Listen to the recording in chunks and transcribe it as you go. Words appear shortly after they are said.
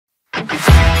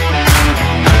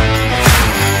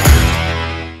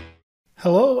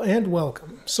Hello and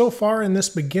welcome. So far in this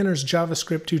beginner's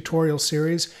JavaScript tutorial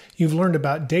series, you've learned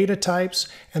about data types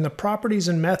and the properties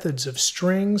and methods of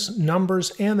strings,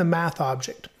 numbers, and the math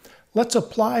object. Let's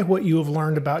apply what you have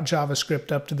learned about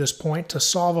JavaScript up to this point to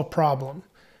solve a problem.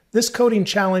 This coding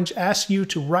challenge asks you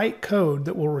to write code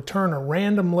that will return a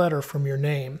random letter from your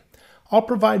name. I'll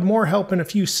provide more help in a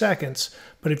few seconds,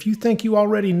 but if you think you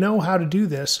already know how to do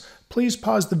this, please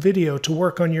pause the video to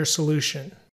work on your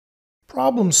solution.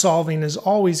 Problem solving is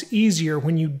always easier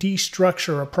when you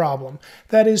destructure a problem.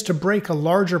 That is, to break a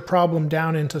larger problem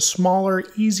down into smaller,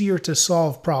 easier to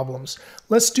solve problems.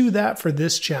 Let's do that for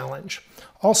this challenge.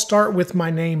 I'll start with my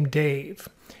name Dave.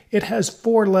 It has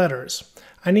 4 letters.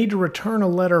 I need to return a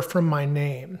letter from my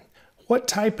name. What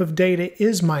type of data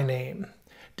is my name?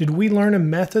 Did we learn a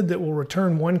method that will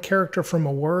return one character from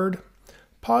a word?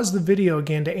 Pause the video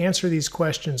again to answer these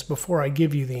questions before I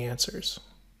give you the answers.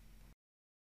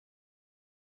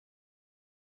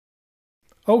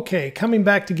 Okay, coming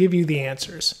back to give you the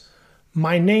answers.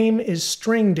 My name is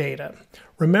string data.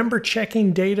 Remember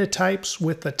checking data types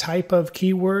with the type of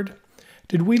keyword?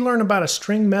 Did we learn about a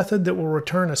string method that will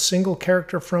return a single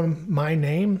character from my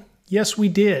name? Yes, we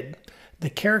did. The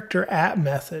character at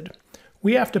method.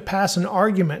 We have to pass an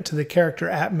argument to the character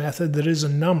at method that is a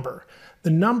number. The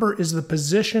number is the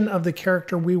position of the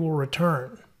character we will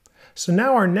return. So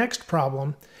now our next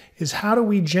problem is, how do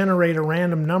we generate a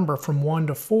random number from 1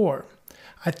 to 4?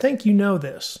 I think you know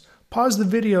this. Pause the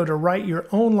video to write your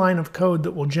own line of code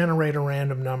that will generate a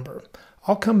random number.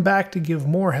 I'll come back to give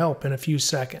more help in a few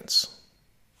seconds.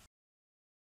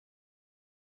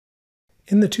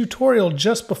 In the tutorial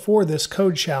just before this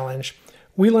code challenge,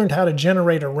 we learned how to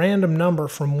generate a random number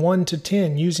from 1 to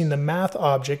 10 using the math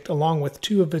object along with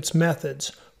 2 of its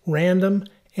methods, random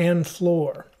and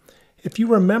floor. If you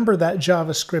remember that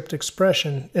JavaScript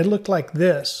expression, it looked like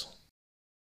this.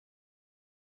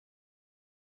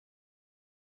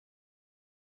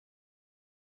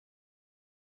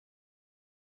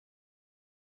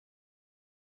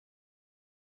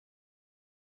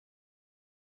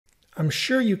 I'm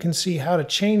sure you can see how to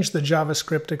change the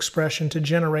JavaScript expression to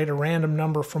generate a random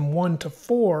number from 1 to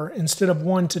 4 instead of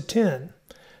 1 to 10.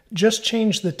 Just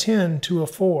change the 10 to a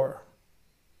 4.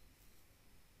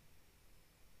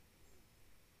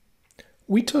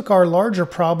 We took our larger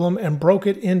problem and broke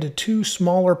it into 2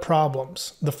 smaller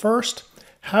problems. The first,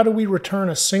 how do we return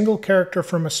a single character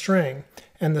from a string?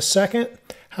 And the second,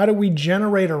 how do we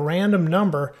generate a random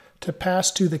number to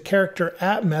pass to the character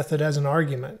at method as an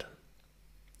argument?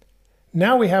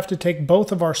 Now we have to take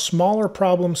both of our smaller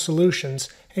problem solutions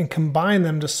and combine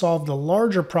them to solve the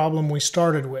larger problem we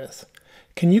started with.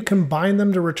 Can you combine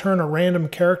them to return a random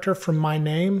character from my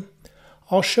name?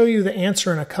 I'll show you the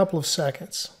answer in a couple of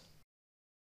seconds.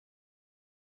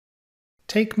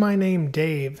 Take my name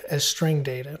Dave as string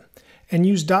data and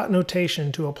use dot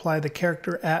notation to apply the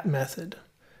character at method.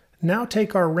 Now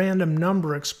take our random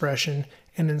number expression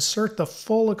and insert the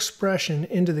full expression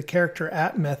into the character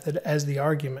at method as the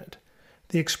argument.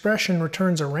 The expression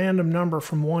returns a random number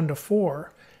from 1 to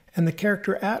 4, and the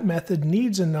character at method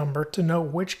needs a number to know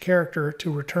which character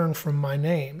to return from my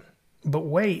name. But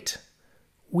wait,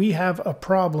 we have a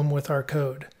problem with our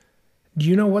code. Do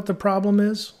you know what the problem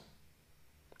is?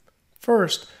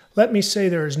 First, let me say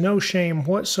there is no shame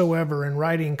whatsoever in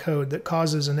writing code that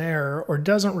causes an error or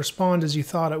doesn't respond as you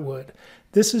thought it would.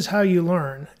 This is how you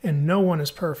learn, and no one is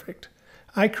perfect.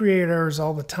 I create errors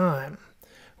all the time.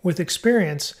 With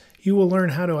experience, you will learn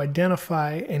how to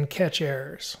identify and catch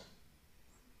errors.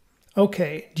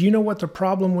 Okay, do you know what the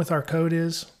problem with our code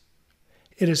is?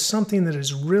 It is something that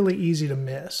is really easy to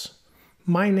miss.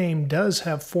 My name does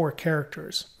have 4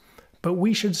 characters, but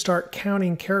we should start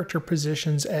counting character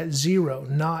positions at 0,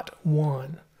 not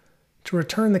 1. To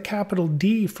return the capital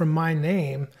D from my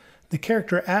name, the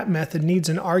character at method needs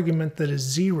an argument that is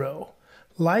 0.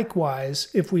 Likewise,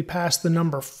 if we pass the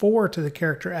number 4 to the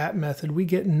character at method, we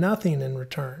get nothing in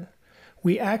return.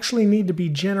 We actually need to be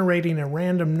generating a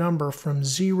random number from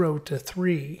 0 to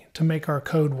 3 to make our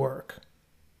code work.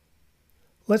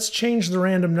 Let's change the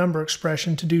random number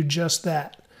expression to do just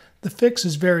that. The fix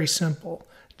is very simple.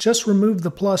 Just remove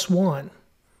the +1.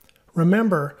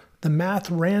 Remember, the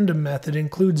math random method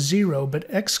includes 0 but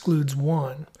excludes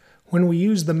 1. When we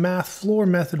use the math floor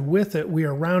method with it, we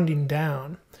are rounding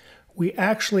down. We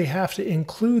actually have to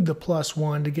include the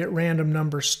 +1 to get random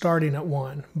numbers starting at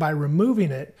 1. By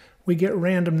removing it, we get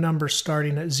random numbers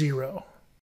starting at 0.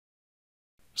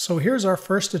 So here's our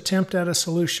first attempt at a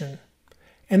solution.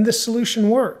 And this solution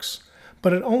works,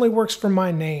 but it only works for my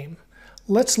name.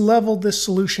 Let's level this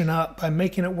solution up by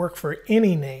making it work for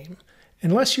any name.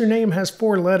 Unless your name has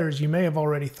 4 letters, you may have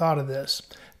already thought of this.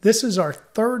 This is our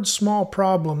third small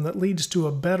problem that leads to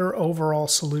a better overall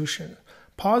solution.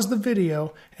 Pause the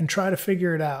video and try to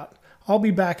figure it out. I'll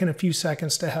be back in a few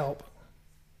seconds to help.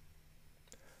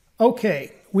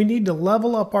 Okay, we need to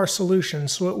level up our solution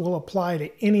so it will apply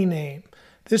to any name.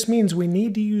 This means we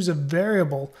need to use a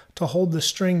variable to hold the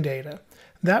string data.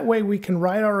 That way we can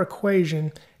write our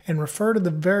equation and refer to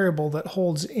the variable that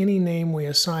holds any name we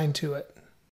assign to it.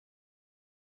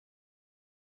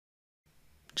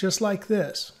 Just like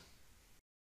this.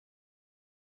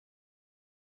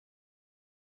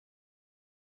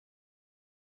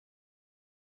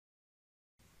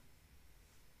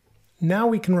 Now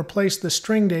we can replace the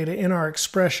string data in our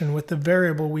expression with the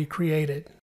variable we created.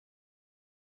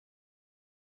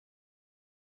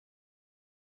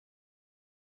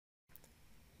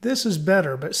 This is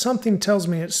better, but something tells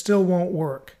me it still won't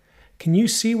work. Can you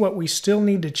see what we still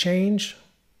need to change?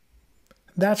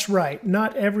 That's right,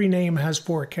 not every name has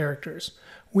 4 characters.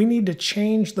 We need to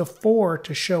change the 4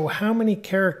 to show how many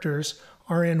characters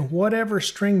are in whatever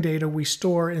string data we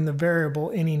store in the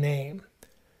variable any name.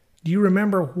 Do you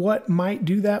remember what might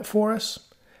do that for us?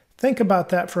 Think about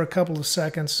that for a couple of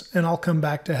seconds and I'll come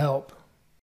back to help.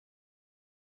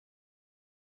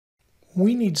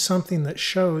 We need something that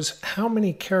shows how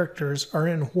many characters are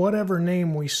in whatever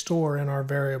name we store in our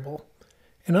variable.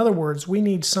 In other words, we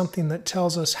need something that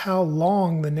tells us how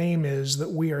long the name is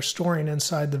that we are storing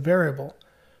inside the variable.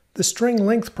 The string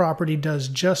length property does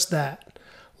just that.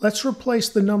 Let's replace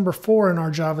the number 4 in our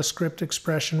JavaScript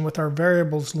expression with our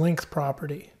variable's length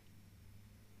property.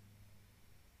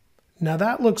 Now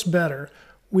that looks better.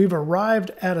 We've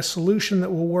arrived at a solution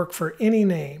that will work for any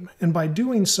name, and by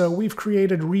doing so, we've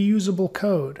created reusable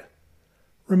code.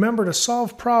 Remember, to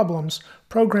solve problems,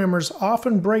 programmers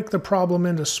often break the problem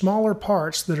into smaller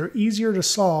parts that are easier to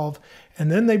solve,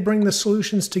 and then they bring the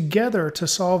solutions together to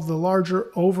solve the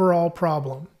larger overall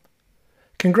problem.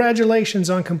 Congratulations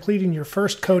on completing your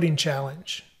first coding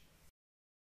challenge.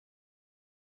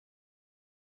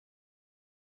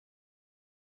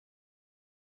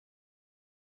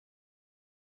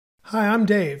 Hi, I'm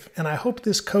Dave, and I hope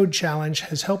this code challenge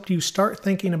has helped you start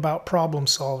thinking about problem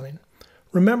solving.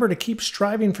 Remember to keep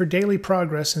striving for daily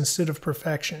progress instead of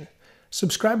perfection.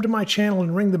 Subscribe to my channel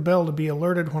and ring the bell to be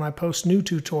alerted when I post new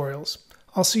tutorials.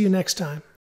 I'll see you next time.